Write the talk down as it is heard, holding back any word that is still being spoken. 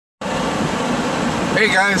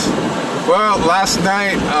Hey guys, well last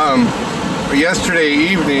night, yesterday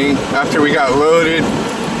evening after we got loaded,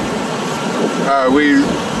 we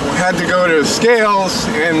had to go to Scales,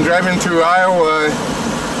 and driving through Iowa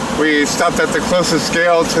we stopped at the closest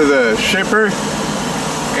scale to the shipper,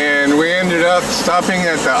 and we ended up stopping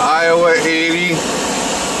at the Iowa 80,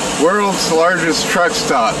 world's largest truck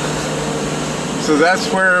stop. So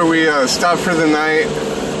that's where we stopped for the night.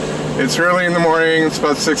 It's early in the morning, it's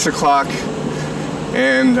about 6 o'clock,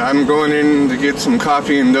 and I'm going in to get some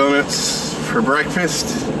coffee and donuts for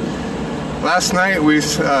breakfast. Last night we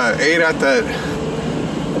ate at that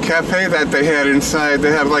cafe that they had inside.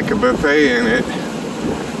 They have like a buffet in it,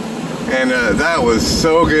 and that was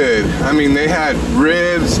so good. I mean, they had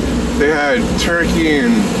ribs, they had turkey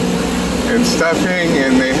and stuffing,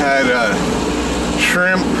 and they had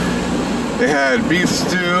shrimp, they had beef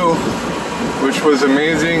stew, which was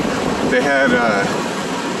amazing. They had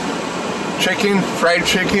chicken, fried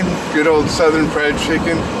chicken, good old southern fried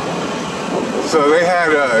chicken. So they had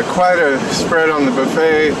quite a spread on the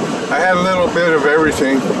buffet. I had a little bit of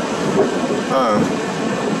everything.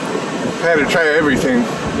 Had to try everything.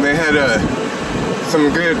 They had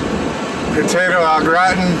some good potato au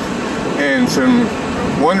gratin and some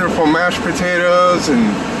wonderful mashed potatoes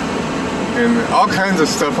and all kinds of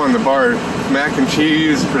stuff on the bar. Mac and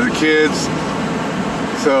cheese for the kids.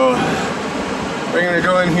 So we're gonna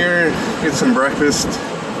go in here, get some breakfast,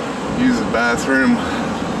 use the bathroom,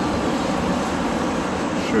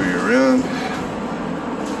 show you around.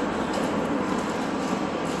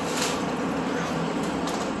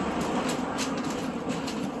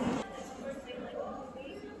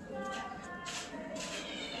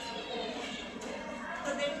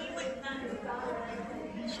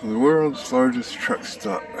 So the world's largest truck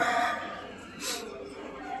stop.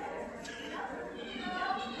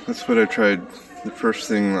 That's what I tried the first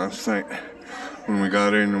thing last night when we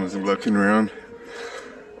got in and was looking around.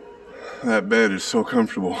 That bed is so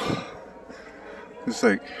comfortable. It's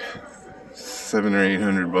like $700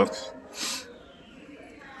 or $800.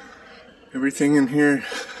 Everything in here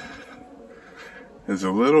is a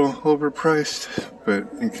little overpriced,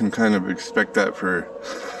 but you can kind of expect that for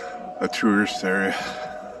a tourist area.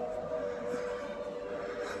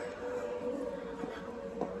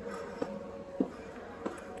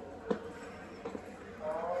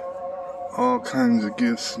 All kinds of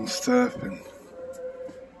gifts and stuff, and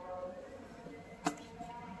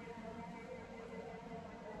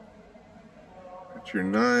got your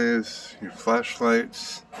knives, your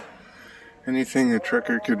flashlights, anything a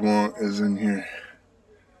trucker could want is in here.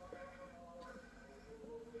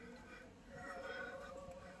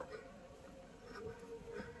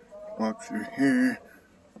 Walk through here.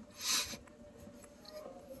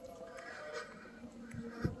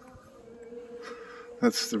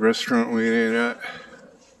 That's the restaurant we ate at.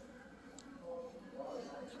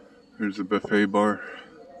 There's a buffet bar.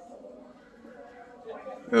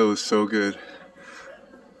 That was so good.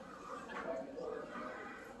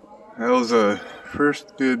 That was a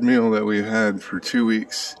first good meal that we had for 2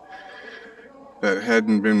 weeks that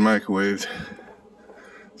hadn't been microwaved.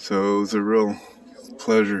 So it was a real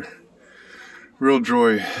pleasure, real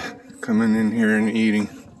joy coming in here and eating,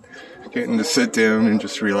 getting to sit down and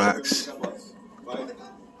just relax.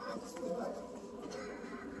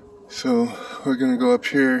 So we're gonna go up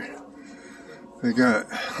here. They got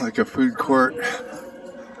like a food court.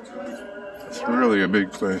 It's really a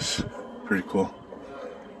big place. Pretty cool.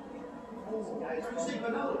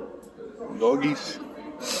 Doggies.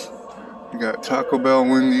 We got Taco Bell,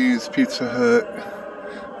 Wendy's, Pizza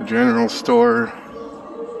Hut, the general store,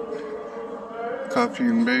 coffee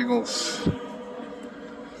and bagels.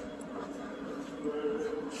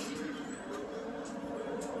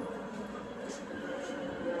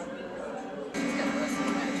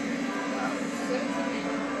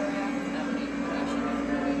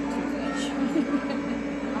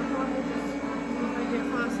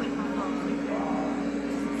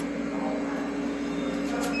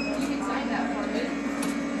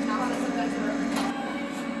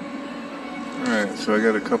 Alright, so I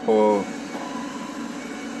got a couple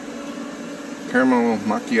caramel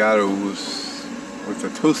macchiatos with a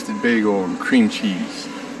toasted bagel and cream cheese.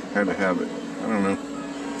 Had to have it. I don't know.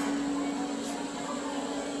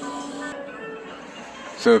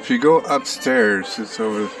 So if you go upstairs, it's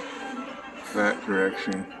over that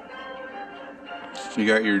direction. You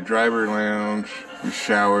got your driver lounge, your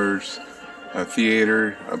showers, a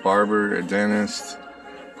theater, a barber, a dentist,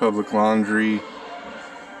 public laundry,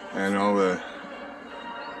 and all the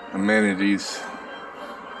amenities.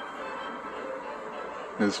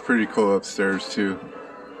 It's pretty cool upstairs too.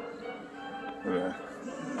 But,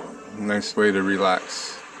 nice way to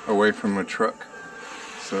relax away from a truck.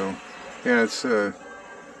 So yeah, it's a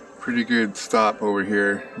pretty good stop over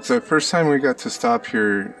here. It's the first time we got to stop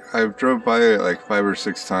here. I've drove by it like 5 or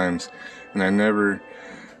 6 times, and I never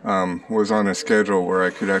was on a schedule where I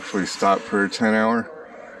could actually stop for a 10-hour.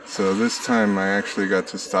 So this time I actually got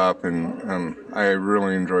to stop, and I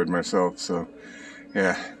really enjoyed myself. So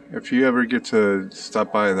yeah, if you ever get to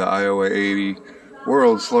stop by the Iowa 80,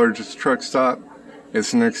 world's largest truck stop,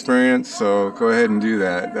 it's an experience, so go ahead and do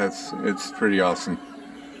that. It's pretty awesome.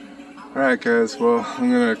 Alright guys, well,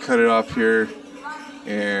 I'm gonna cut it off here,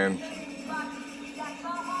 and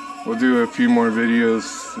we'll do a few more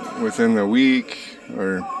videos within the week,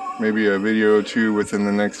 or maybe a video or two within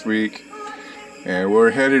the next week. And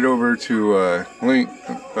we're headed over to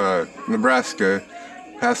Nebraska,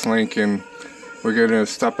 past Lincoln. We're gonna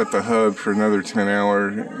stop at the hub for another 10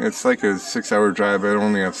 hours. It's like a 6-hour drive. I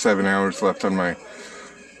only have 7 hours left on my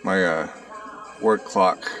work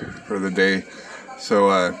clock for the day. So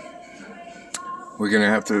we're gonna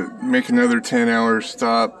have to make another 10-hour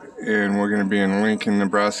stop, and we're gonna be in Lincoln,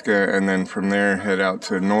 Nebraska, and then from there head out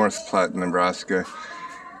to North Platte, Nebraska.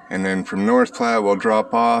 And then from North Platte we'll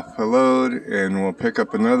drop off a load and we'll pick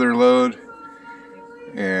up another load,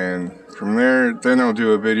 and from there then I'll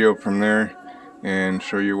do a video from there and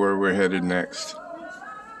show you where we're headed next.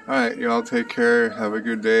 Alright, y'all take care, have a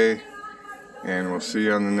good day, and we'll see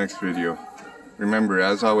you on the next video. Remember,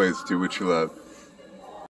 as always, do what you love.